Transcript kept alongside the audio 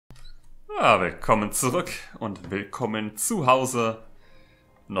Willkommen zurück und willkommen zu Hause.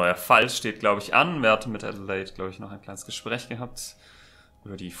 Neuer Fall steht, glaube ich, an. Wir hatten mit Adelaide, glaube ich, noch ein kleines Gespräch gehabt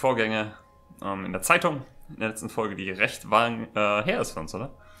über die Vorgänge in der Zeitung. In der letzten Folge, die recht lang her ist für uns,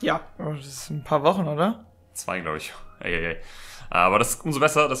 oder? Ja, das ist ein paar Wochen, oder? 2, glaube ich. Aber das ist umso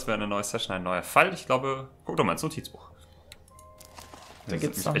besser, dass wir eine neue Session, ein neuer Fall. Ich glaube, guck doch mal ins Notizbuch. Da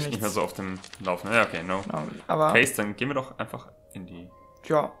gibt's noch echt nichts. nicht mehr so auf dem Laufen. Ja, okay, no. Aber Case, dann gehen wir doch einfach in die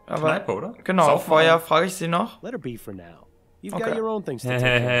aber Kneipe, oder? genau, vorher frage ich sie noch. Let her be for now. You've Okay. got your own things to take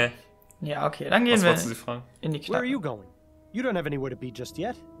care of. Ja, okay, dann gehen Was wolltest du wir sie fragen? in die Where are you Kneipe. going? You don't have anywhere to be just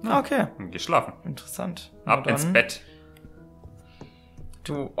yet. Okay, Geh schlafen. interessant. Ab Na ins dann. Bett.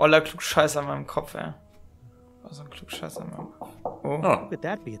 Du oller Klugscheißer in meinem Kopf, ey. So ein Klugscheißer in meinem Kopf. Oh. Oh, Who could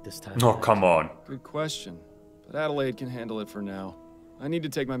that be at this time? oh, come on. Good question. But Adelaide can handle it for now. I need to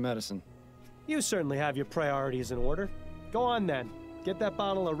take my medicine. You certainly have your priorities in order. Go on then. Get that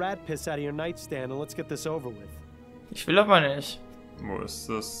bottle of rat piss out of your nightstand and let's get this over with. Ich will aber nicht. Wo ist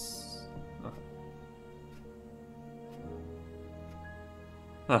das?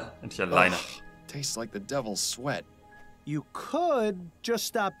 Endlich alleine. Ugh, tastes like the devil's sweat. You could just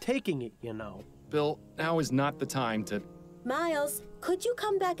stop taking it, you know. Bill, now is not the time to... Miles, could you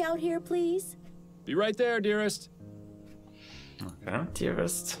come back out here, please? Be right there, dearest. Okay.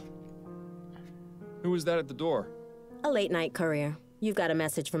 Dearest. Who was that at the door? A late night courier. You've got a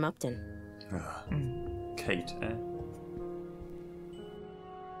message from Upton. Kate,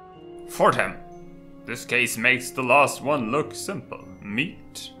 Fordham. This case makes the last one look simple.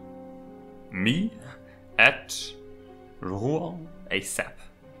 Meet me at Rouen ASAP.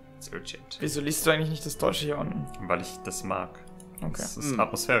 It's urgent. Wieso liest du eigentlich nicht das Deutsche hier unten? Weil ich das mag. Okay. Das ist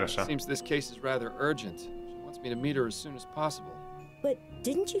atmosphärischer. Seems this case is rather urgent. She wants me to meet her as soon as possible. But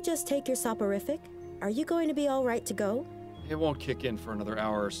didn't you just take your soporific? Are you going to be all right to go? It won't kick in for another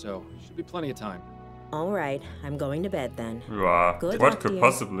hour or so. Should be plenty of time. All right, I'm going to bed then. Ja, Good what luck, could dear.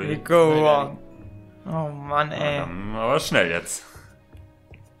 possibly... Go on. Oh Mann, ey. Aber schnell jetzt.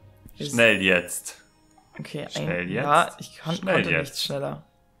 Schnell jetzt. Okay, Schnell jetzt. Ja, ich Schnell konnte jetzt. nichts schneller.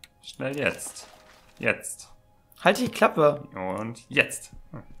 Schnell jetzt. Jetzt. Halt die Klappe. Und jetzt.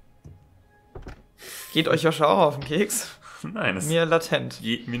 Geht euch Joscha auch auf den Keks? Nein, es Mir latent.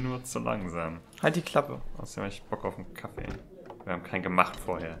 geht mir nur zu langsam. Halt die Klappe. Außerdem habe ich Bock auf einen Kaffee. Wir haben keinen gemacht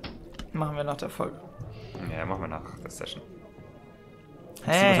vorher. Machen wir nach der Folge. Ja, machen wir nach der Session.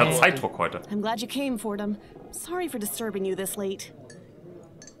 Hey. Ich habe Zeitdruck heute. I'm glad you came, Fordham. Sorry for disturbing you this late.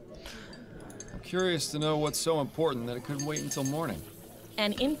 I'm curious to know what's so important that it couldn't wait until morning.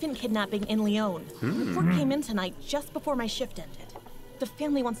 An infant kidnapping in Lyon. Report came in tonight just before my shift ended. The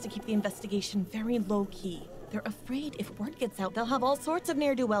family wants to keep the investigation very low-key. They're afraid if word gets out, they'll have all sorts of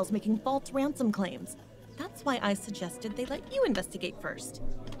ne'er-do-wells making false ransom claims. That's why I suggested they let you investigate first.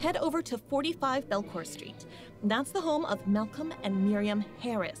 Head over to 45 Belcourt Street. That's the home of Malcolm and Miriam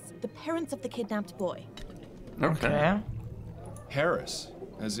Harris, the parents of the kidnapped boy. Okay. Harris?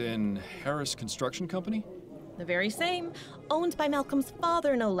 As in Harris Construction Company? The very same, owned by Malcolm's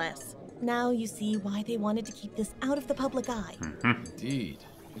father, no less. Now you see why they wanted to keep this out of the public eye. Indeed.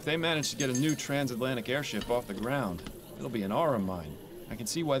 If they manage to get a new transatlantic airship off the ground, it'll be an aura mine. I can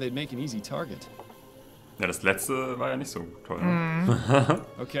see why they'd make an easy target. Ja, das letzte war ja nicht so toll. Ne?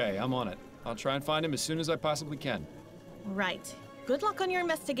 Okay, I'm on it. I'll try and find him as soon as I possibly can. Right. Good luck on your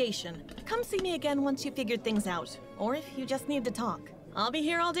investigation. Come see me again once you figured things out, or if you just need to talk. I'll be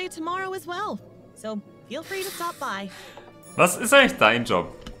here all day tomorrow as well, so feel free to stop by. Was ist eigentlich dein Job?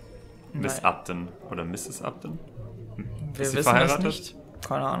 Miss Nein. Upton oder Mrs. Upton? Wir Ist sie wissen verheiratet? es nicht.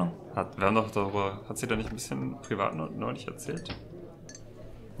 Keine Ahnung. Wir haben doch darüber... Hat sie da nicht ein bisschen privat neulich erzählt?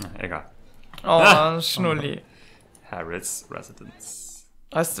 Na, egal. Oh, Schnulli. Harris Residence.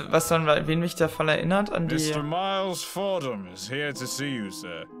 Weißt du, wen mich der Fall erinnert? An die... Mr. Miles Fordham is here to see you,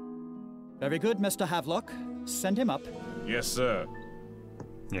 sir. Very good, Mr. Havelock. Send him up. Yes, sir.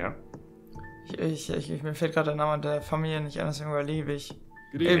 Ja. Mir fällt gerade der Name der Familie nicht ein, deswegen überlebe ich.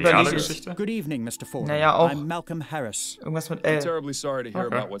 Good evening. Reale Überlege ich. Geschichte? Good evening, Mr. Fordham. Naja, auch. I'm Malcolm Harris. Irgendwas mit I'm L. terribly sorry to hear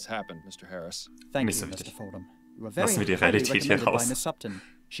Okay. about what's happened, Mr. Harris. Thank Nicht you, so Mr. wichtig. Fordham. You were very Lassen wir die highly Realität hier recommended by raus. Miss Upton.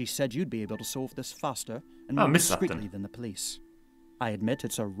 She said you'd be able to solve this faster and Ah, more Miss discreetly Upton. than the police. I admit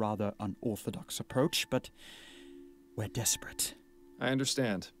it's a rather unorthodox approach, but we're desperate. I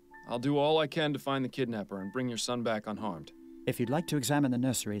understand. I'll do all I can to find the kidnapper and bring your son back unharmed. If you'd like to examine the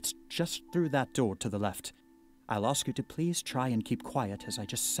nursery, it's just through that door to the left. I'll ask you to please try and keep quiet as I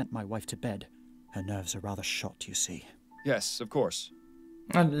just sent my wife to bed. Her nerves are rather shot, you see. Yes, of course.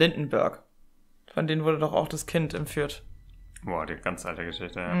 Lindenberg. Von denen wurde doch auch das Kind entführt. Boah, die ganz alte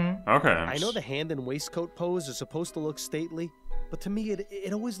Geschichte, ja. Okay. I know the hand and waistcoat pose is supposed to look stately, but to me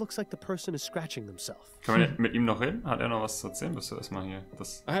it always looks like the person is scratching themselves. Können wir mit ihm noch reden? Hat er noch was zu erzählen? Bist du erstmal hier?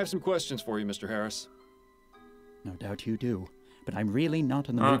 I have some questions for you, Mr. Harris. No doubt you do. But I'm really not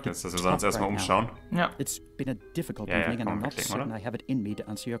in the Ah, mood okay, to das heißt, wir sollen uns talk erstmal right now. umschauen. Ja. It's been a difficult Ja, ja, evening, and komm, I'm wir not klicken, certain oder? I have it in me to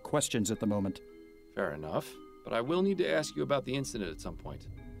answer your questions at the moment. Fair enough. But I will need to ask you about the incident at some point.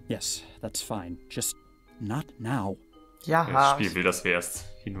 Yes, that's fine. Just not now. Ja, Das Spiel will, dass wir erst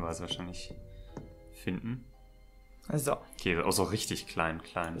Hinweise wahrscheinlich finden. So. Okay, auch so richtig klein.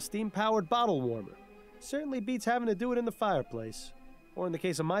 A steam-powered bottle warmer. Certainly beats having to do it in the fireplace. Or in the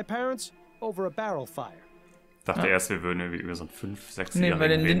case of my parents, over a barrel fire. Dachte erst, wir würden irgendwie über so einen 5-, 6-Jährigen Nee, bei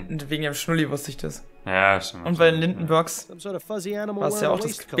den reden. Linden, wegen dem Schnulli wusste ich das. Ja, stimmt. Und bei den Lindenbergs Some sort of fuzzy animal war es ja wearing auch a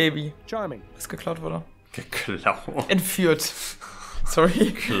das waistcoat. Baby, Charming. das geklaut wurde. Geklaut. Entführt.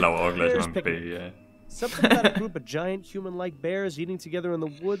 Sorry. Klau auch gleich Bears mal ein picking. Baby, ey. Something about a group of giant human-like bears eating together in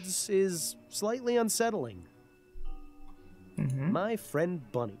the woods is slightly unsettling. My friend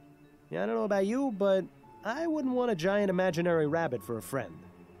Bunny. Yeah, I don't know about you, but I wouldn't want a giant imaginary rabbit for a friend.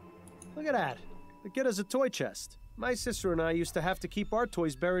 Look at that. The kid has a toy chest. My sister and I used to have to keep our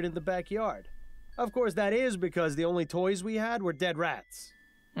toys buried in the backyard. Of course, that is because the only toys we had were dead rats.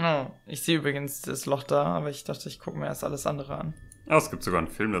 Oh, ich sehe übrigens das Loch da, aber ich dachte, ich gucke mir erst alles andere an. Ah, es gibt sogar einen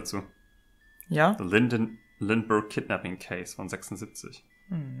Film dazu. Ja? The Lindbergh Kidnapping Case von 76.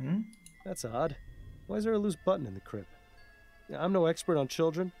 That's odd. Why is there a loose button in the crib? Yeah, I'm no expert on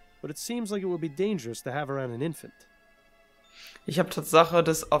children, but it seems like it would be dangerous to have around an infant. Ich habe Tatsache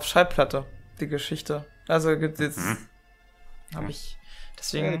das auf Schallplatte, die Geschichte. Also jetzt habe ich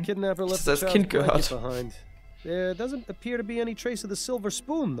Yeah, the deswegen kidnapper left das the als child's Kind blanket gehört. behind. There doesn't appear to be any trace of the silver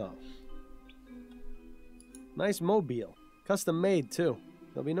spoon, though. Nice mobile. Custom made, too.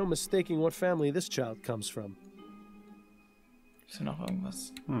 There'll be no mistaking what family this child comes from. Ist hier noch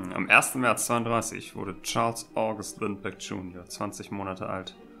irgendwas? Am 1. März 32 wurde Charles August Lindbergh Jr., 20 Monate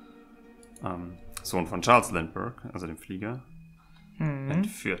alt, Sohn von Charles Lindbergh, also dem Flieger,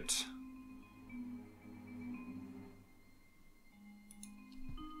 entführt.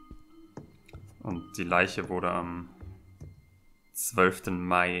 Und die Leiche wurde am 12.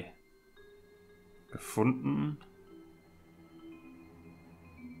 Mai gefunden.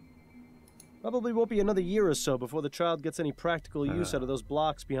 Probably won't be another year or so before the child gets any practical use out of those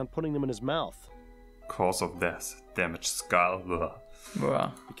blocks beyond putting them in his mouth. Cause of death, damaged skull. Blah.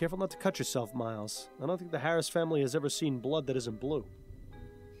 Boah. Be careful not to cut yourself, Miles. I don't think the Harris family has ever seen blood that isn't blue.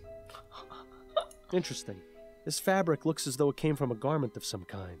 Interesting. This fabric looks as though it came from a garment of some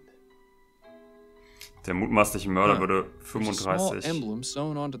kind. Der mutmaßliche Mörder wurde There's a small 35. emblem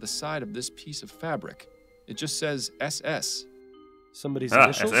sewn onto the side of this piece of fabric. It just says SS. Somebody's Ja,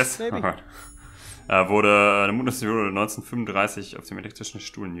 initials, SS. maybe? Der mutmaßliche wurde 1935 auf dem elektrischen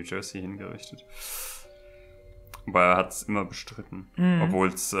Stuhl in New Jersey hingerichtet. Aber er hat es immer bestritten. Obwohl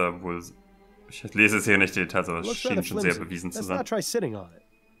es wohl. Ich lese jetzt hier nicht die Details, aber es Looks schien rather schon sehr flimsy. bewiesen zu Let's sein. not try sitting on it.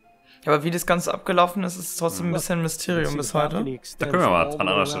 Aber wie das Ganze abgelaufen ist, ist trotzdem ein bisschen Mysterium See, bis the balcony heute. extends Da können wir mal all the an way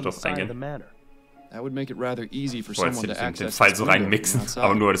anderer around Stelle the drauf side of the eingehen. manor. That would make it rather easy for Ich wollte someone jetzt to den access Fall this so window reinmixen, from outside.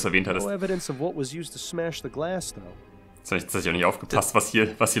 aber nur, weil du es erwähnt hattest. No evidence of what was used to smash the glass, though. Jetzt habe ich auch nicht aufgepasst, was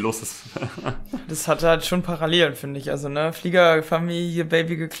hier los ist. Das hatte halt schon Parallelen, finde ich. Also, ne, Fliegerfamilie,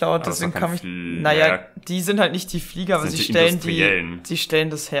 Baby geklaut, Aber es deswegen war kam kein ich. Naja, die sind halt nicht die Flieger, aber sind sie die stellen Industriellen. sie stellen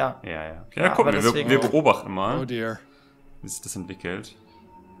das her. Ja, Ja, gucken aber wir, deswegen- wir beobachten mal, Oh dear. wie sich das entwickelt.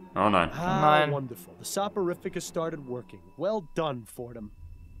 Oh nein. Nein. Wonderful. The soporific has started working. Well done, Fordham.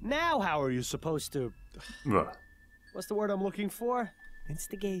 Now how are you supposed to... Uah. What's the word I'm looking for?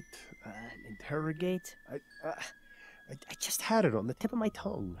 Instigate, interrogate. I just had it on the tip of my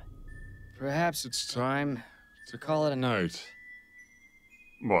tongue. Perhaps it's time to call it a night.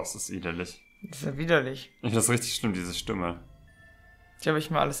 Boah, ist das widerlich. Das ist ja widerlich. Das ist richtig schlimm, diese Stimme. Die habe ich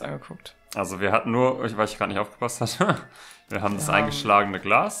mir alles angeguckt. Also wir hatten nur, weil ich gerade nicht aufgepasst hatte, wir haben das eingeschlagene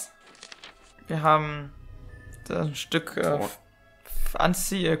Glas. Wir haben da ein Stück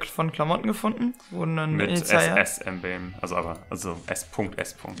von Klamotten gefunden. Wurden dann Mit Initial- SS-Emblem. Also S.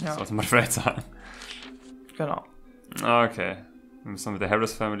 Ja. Sollte man vielleicht sagen. Genau. Okay. Wir müssen mit der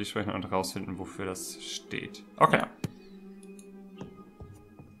Harris Family sprechen und herausfinden, wofür das steht. Okay.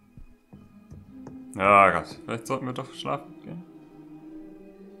 Ja, Gott. Vielleicht sollten wir doch schlafen gehen.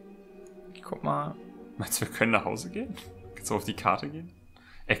 Ich guck mal. Meinst du, wir können nach Hause gehen? Kannst du auf die Karte gehen?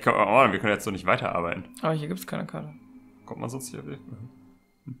 Ey, komm, wir können jetzt so nicht weiterarbeiten. Aber hier gibt's keine Karte. Kommt man sonst hier weg?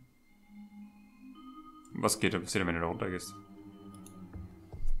 Was geht denn, wenn du da runtergehst?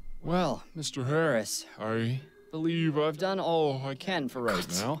 Well, Mr. Harris, I believe I've done all I can for right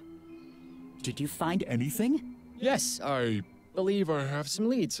now. Did you find anything? Yes, I believe I have some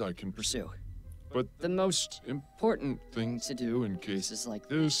leads I can pursue. but the most important thing to do in cases like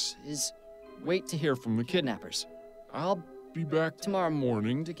this is wait to hear from the kidnappers. I'll be back tomorrow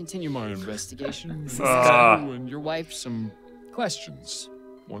morning to continue my investigation and ask you and your wife some questions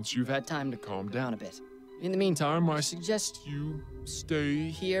once you've had time to calm down a bit. In the meantime, I suggest you stay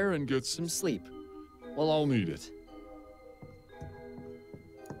here and get some sleep. We'll all need it.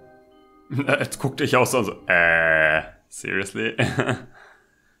 Jetzt guck dich auch so, seriously?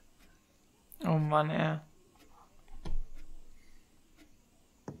 Oh Mann, ey.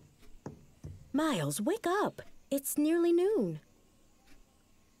 Miles, wake up. It's nearly noon.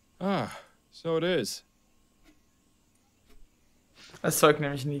 Ah, so it is. Das Zeug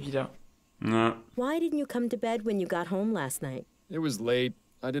nehme ich nie wieder. Ja. Why didn't you come to bed when you got home last night? It was late.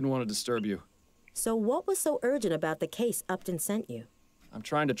 I didn't want to disturb you. So what was so urgent about the case Upton sent you? I'm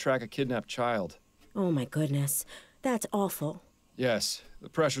trying to track a kidnapped child. Oh my goodness. That's awful. Yes, the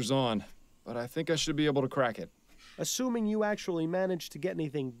pressure's on, but I think I should be able to crack it. Assuming you actually managed to get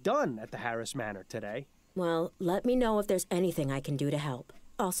anything done at the Harris Manor today. Well, let me know if there's anything I can do to help.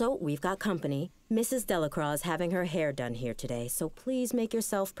 Also, we've got company. Mrs. Delacroix is having her hair done here today, so please make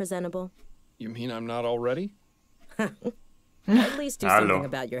yourself presentable. You mean I'm not all ready? At least do Hello. something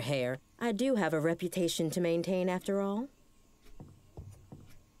about your hair. I do have a reputation to maintain after all.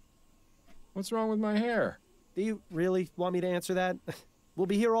 What's wrong with my hair? Do you really want me to answer that? We'll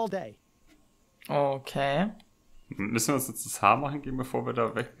be here all day. Okay. Müssen wir uns jetzt das Haar machen gehen, bevor wir da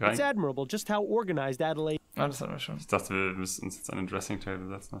It's rein? admirable just how organized Adelaide. Ah, das hatten wir schon. Ich dachte, wir müssten uns jetzt an den Dressing Table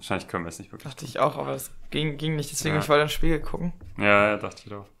setzen. Wahrscheinlich können wir es nicht wirklich. Dachte ich auch, aber das ging nicht. Deswegen, Ja. ich wollte ins Spiegel gucken. Ja, dachte ich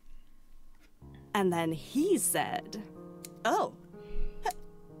doch. And then he said, "Oh,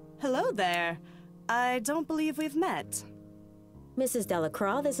 hello there. I don't believe we've met." Mrs.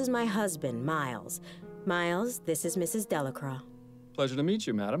 Delacroix, this is my husband, Miles. Miles, this is Mrs. Delacroix. Pleasure to meet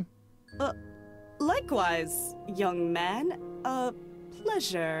you, madam. Likewise, young man. A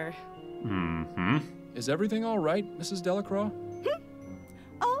pleasure. Mhm. Is everything all right, Mrs. Delacroix?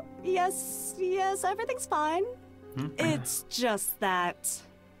 Oh, yes, everything's fine. It's just that,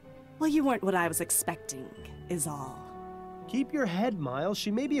 well, you weren't what I was expecting, is all. Keep your head, Miles.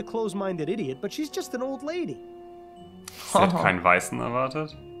 She may be a closed-minded idiot, but she's just an old lady. Sie hat keinen Weißen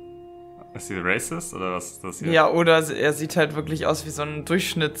erwartet? Ist sie racist oder was ist das hier? Ja, oder er sieht halt wirklich aus wie so ein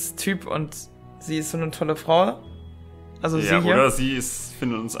Durchschnittstyp und sie ist so eine tolle Frau. Also Ja, sie hier. oder sie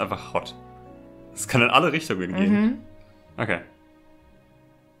findet uns einfach hot. Das kann in alle Richtungen gehen. Okay.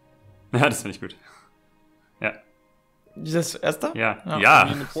 Ja, das finde ich gut. Ja. Das erste? Ja. Ja. Ja. I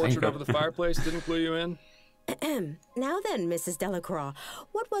mean, the portrait over the fireplace didn't clue you in? Now then, Mrs. Delacroix,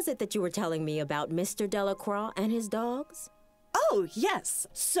 what was it that you were telling me about Mr. Delacroix and his dogs? Oh, yes.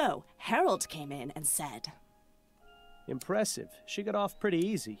 So, Harold came in and said, Impressive. She got off pretty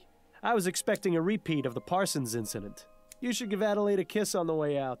easy. I was expecting a repeat of the Parsons incident. You should give Adelaide a kiss on the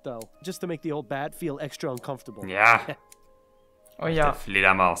way out, though, just to make the old bat feel extra uncomfortable. Ja. Oh Der ja.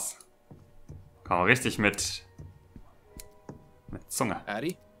 Fledermaus. Komm richtig mit Zunge.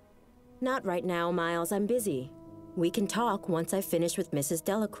 Addie? Not right now, Miles. I'm busy. We can talk once I finish with Mrs.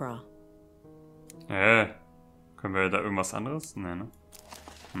 Delacroix. Können wir da irgendwas anderes? Nee, ne?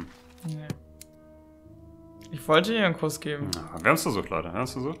 Nee. Ich wollte ihr einen Kuss geben. Ja, wir haben es versucht, Leute. Wir haben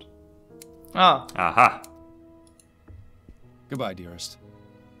es versucht. Ah. Aha. Goodbye, dearest.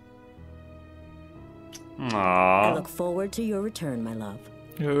 I Oh. look forward to your return, my love.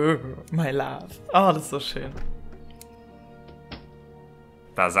 My love. Oh, das ist so schön.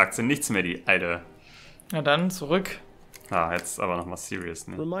 Da sagt sie nichts mehr, die Alte. Na dann, zurück. Ah, jetzt aber nochmal serious,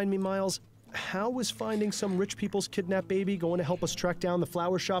 ne? Remind me, Miles, how was finding some rich people's kidnapped baby going to help us track down the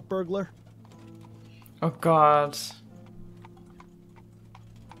flower shop burglar? Oh Gott.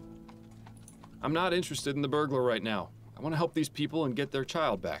 I'm not interested in the burglar right now. I want to help these people and get their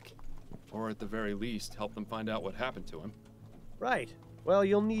child back. Or at the very least, help them find out what happened to him. Right. Well,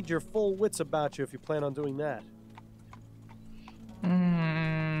 you'll need your full wits about you if you plan on doing that.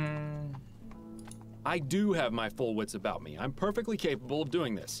 I do have my full wits about me. I'm perfectly capable of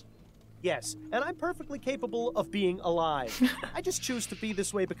doing this. Yes, and I'm perfectly capable of being alive. I just choose to be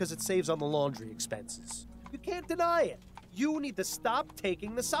this way because it saves on the laundry expenses. You can't deny it. You need to stop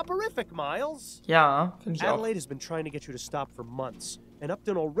taking the soporific, Miles. Ja, finde ich auch. Adelaide has been trying to get you to stop for months, and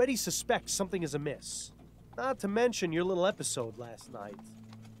Upton already suspects something is amiss. Not to mention your little episode last night.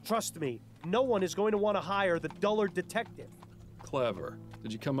 Trust me, no one is going to want to hire the dullard detective. Clever.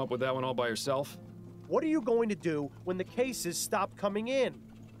 Did you come up with that one all by yourself? What are you going to do when the cases stop coming in?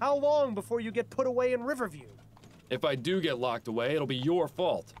 How long before you get put away in Riverview? If I do get locked away, it'll be your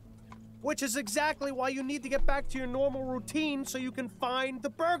fault. Which is exactly why you need to get back to your normal routine so you can find the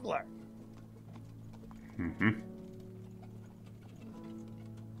burglar. Mhm.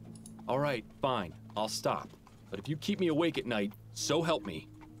 All right, fine. I'll stop. But if you keep me awake at night, so help me.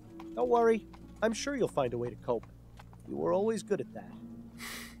 Don't worry. I'm sure you'll find a way to cope. You were always good at that.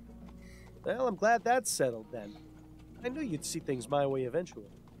 Well, I'm glad that's settled then. I knew you'd see things my way eventually.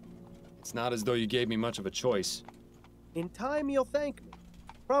 It's not as though you gave me much of a choice. In time, you'll thank me.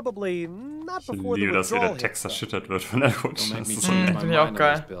 Probably not Ich before the liebe, dass withdrawal der Text hits, though. erschüttert wird von der Rutsche. Don't make me Das ist change so- my Finde ich auch mind on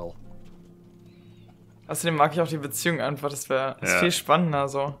this, geil. Bill. Außerdem mag ich auch die Beziehung einfach. Das wäre Ja. viel spannender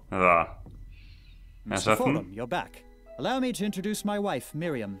so. Ja. Mr. Herrschaften? Fordham, you're back. Allow me to introduce my wife,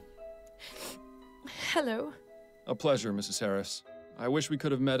 Miriam. Hello. A pleasure, Mrs. Harris. I wish we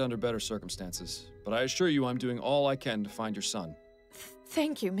could have met under better circumstances, but I assure you I'm doing all I can to find your son.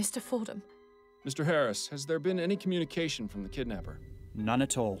 Thank you, Mr. Fordham. Mr. Harris, has there been any communication from the kidnapper? None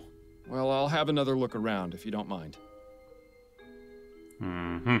at all. Well, I'll have another look around, if you don't mind.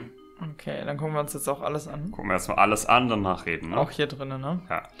 Mhm. Okay, dann gucken wir uns jetzt auch alles an. Gucken wir erstmal alles an, danach reden, ne? Auch hier drinnen, ne?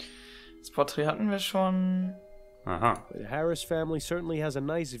 Ja. Das Porträt hatten wir schon. Aha. The Harris family certainly has a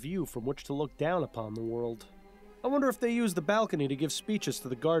nice view from which to look down upon the world. I wonder if they use the balcony to give speeches to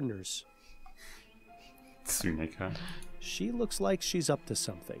the gardeners. Zyniker. She looks like she's up to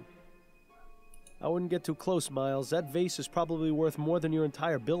something. I wouldn't get too close, Miles. That vase is probably worth more than your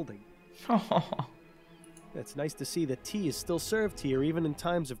entire building. It's nice to see that tea is still served here even in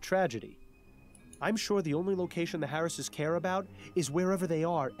times of tragedy. I'm sure the only location the Harrises care about is wherever they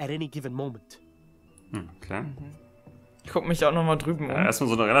are at any given moment. Okay. Ich guck mich auch nochmal drüben Ja, um. erstmal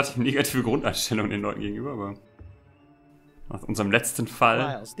so eine relativ negative Grundeinstellung den Leuten gegenüber, aber nach unserem letzten Fall.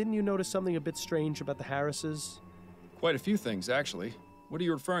 Miles, didn't you notice something a bit strange about the Harrises? Quite a few things, actually. What are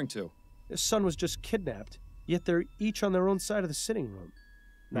you referring to? Their son was just kidnapped, yet they're each on their own side of the sitting room.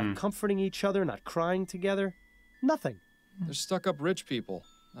 Not comforting each other, not crying together. Nothing. They're stuck-up rich people.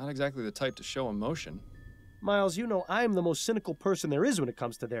 Not exactly the type to show emotion. Miles, you know I'm the most cynical person there is when it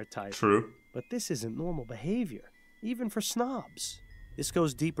comes to their type. True. But this isn't normal behavior, even for snobs. This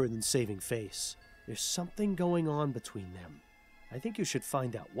goes deeper than saving face. There's something going on between them. I think you should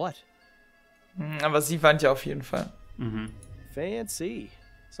find out what. Aber sie weint ja auf jeden Fall. Fancy.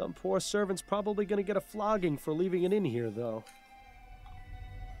 Some poor servant's probably gonna get a flogging for leaving it in here, though.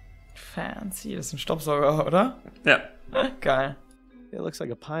 Fancy, das ist ein Staubsauger, oder? Ja. Geil. It looks like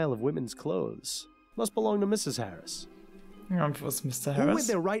a pile of women's clothes. Must belong to Mrs. Harris. Ja, und wo ist Mr. Who in Harris?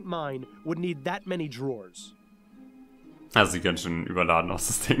 their right mind would need that many drawers? Also sieht ganz schön überladen aus,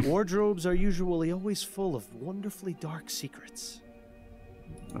 das Ding. Wardrobes are usually always full of wonderfully dark secrets.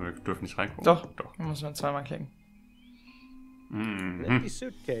 Aber wir dürfen nicht reingucken. Doch, da muss man zweimal klicken. An empty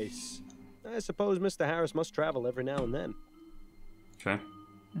suitcase. I suppose Mr. Harris must travel every now and then. Okay.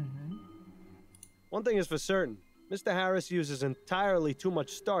 One thing is for certain. Mr. Harris uses entirely too much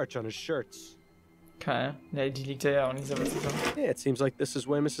starch on his shirts. Okay. Ja, die liegt ja auch nicht so witzig. Yeah, it seems like this is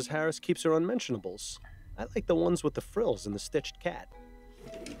where Mrs. Harris keeps her unmentionables. I like the ones with the frills and the stitched cat.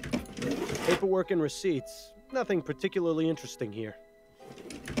 Paperwork and receipts. Nothing particularly interesting here.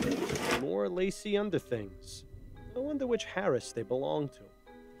 More lacy underthings. I wonder which Harris they belong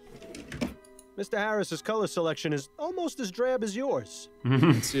to. Mr. Harris's color selection is almost as drab as yours.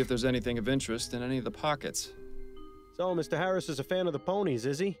 Let's see if there's anything of interest in any of the pockets. So, Mr. Harris is a fan of the ponies,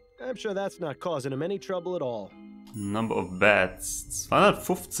 is he? I'm sure that's not causing him any trouble at all. Number of beds.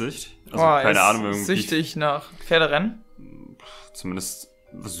 250. Also Boah, keine er Ahnung, ist irgendwie. süchtig nach Pferderennen. Zumindest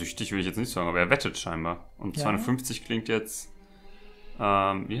süchtig will ich jetzt nicht sagen, aber er wettet scheinbar. Und Ja. 250 klingt jetzt.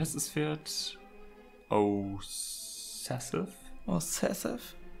 Wie heißt das Pferd? Obsessive? Obsessive?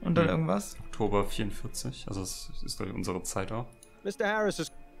 Und dann irgendwas? Oktober 44. Also das ist glaube ich unsere Zeit auch. Mr. Harris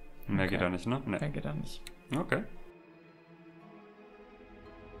is Mehr geht da nicht, ne? Mehr Ne. geht da nicht. Okay.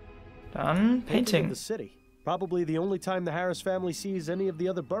 Dann painting of Painting. the city. Probably the only time the Harris family sees any of the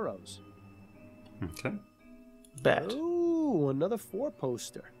other boroughs. Okay. Bad. Ooh, another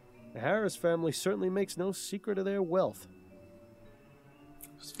four-poster. The Harris family certainly makes no secret of their wealth.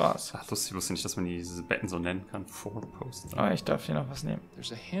 Das war's. Ach, lustig, ich wusste nicht, dass man diese Betten so nennen kann. Four Poster. Aber ich darf hier noch was nehmen.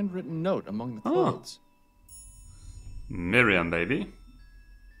 There's a handwritten note among the Oh. clothes. Miriam, baby.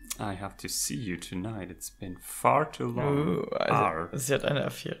 I have to see you tonight. It's been far too long. Also, sie hat eine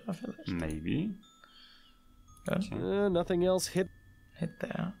Affäre vielleicht. Maybe. Nothing else hit. Hit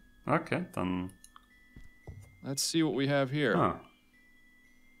there. Okay, dann. Let's see what we have here. Ah.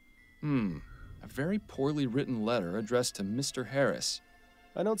 A very poorly written letter addressed to Mr. Harris.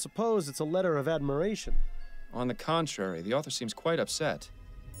 I don't suppose it's a letter of admiration. On the contrary, the author seems quite upset.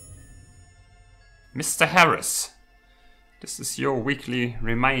 Mr. Harris, this is your weekly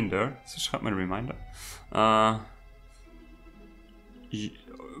reminder. So schreibt man Reminder.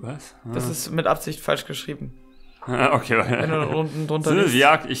 Was? Das ist mit Absicht falsch geschrieben. Okay, Wenn du unten drunter liest.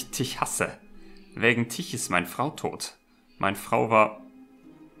 Sylviak, ich dich hasse. Wegen dich ist meine Frau tot. Meine Frau war...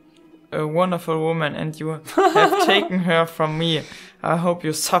 A wonderful woman and you have taken her from me. I hope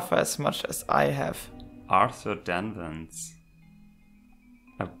you suffer as much as I have. Arthur Danvans.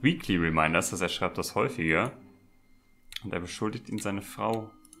 A weekly reminders, dass er schreibt das häufiger. Und er beschuldigt ihn, seine Frau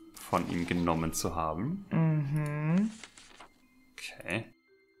von ihm genommen zu haben. Mhm. Okay.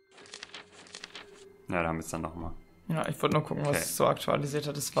 Ja, da haben wir es dann nochmal. Ja, ich wollte nur gucken, was es so aktualisiert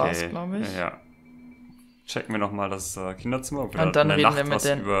hat. Das war's, glaube ich. Ja. Checken wir nochmal das Kinderzimmer, ob wir und dann in der reden Nacht wir mit was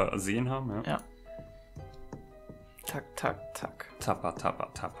den übersehen haben. Ja. Tak, tak, tak. Tapper,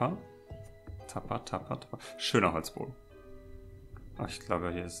 tapper, tapper. Tapper, tapper, tapper. Schöner Holzboden. Ach, ich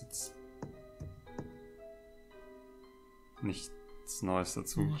glaube, hier ist jetzt nichts Neues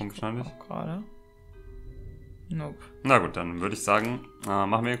dazugekommen, wahrscheinlich. Auch gerade. Nope. Na gut, dann würde ich sagen,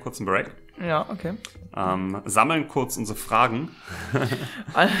 machen wir einen kurzen Break. Ja, okay. Sammeln kurz unsere Fragen.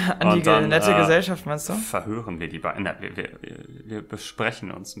 An die dann, nette Gesellschaft, meinst du? Verhören wir die beiden. Wir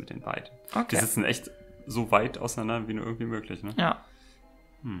besprechen uns mit den beiden. Okay. Die sitzen echt so weit auseinander wie nur irgendwie möglich, ne? Ja.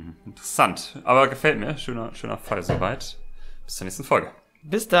 Interessant. Aber gefällt mir. Schöner Fall soweit. Bis zur nächsten Folge.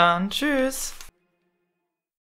 Bis dann. Tschüss.